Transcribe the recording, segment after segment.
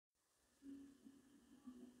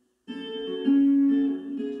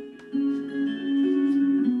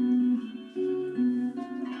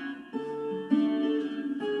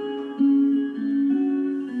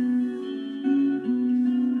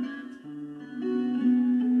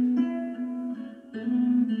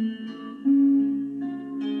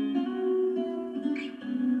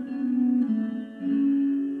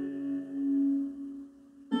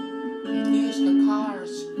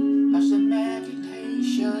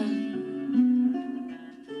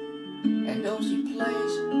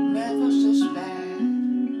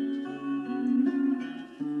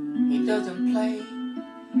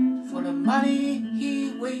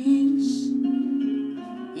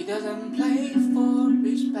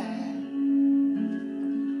bad.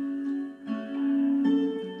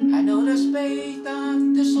 I know the spade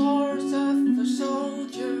of the swords of a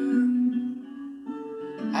soldier.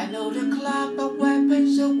 I know the club of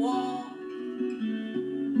weapons of war.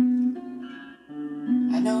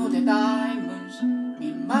 I know the diamonds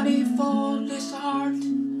mean money for this heart,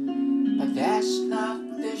 but that's not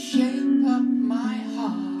the shape of my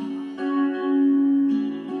heart.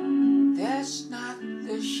 That's not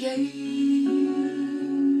the shape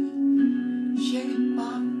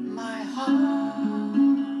of my heart.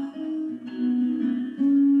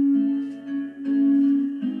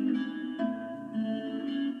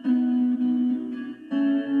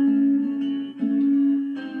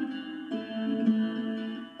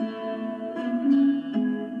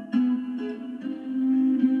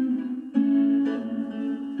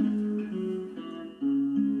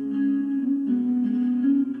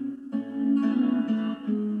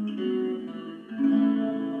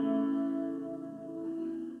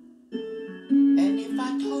 And if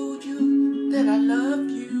I told you that I love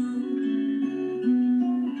you,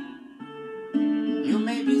 you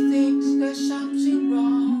maybe think there's something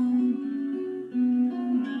wrong.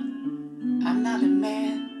 I'm not a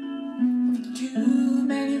man of too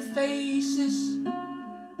many faces.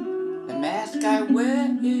 The mask I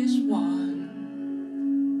wear is one.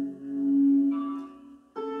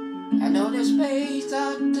 I know the space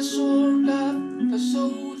of the sword of the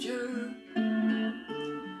soldier.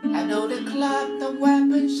 I know the club, the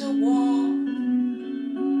weapons of war.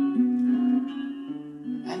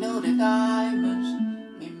 I know the diamonds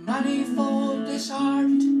mean money for this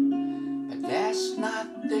heart, but that's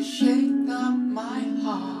not the shape of my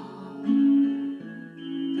heart.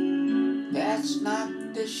 That's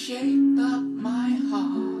not the shape of my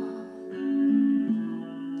heart.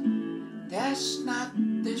 That's not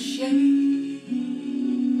the shape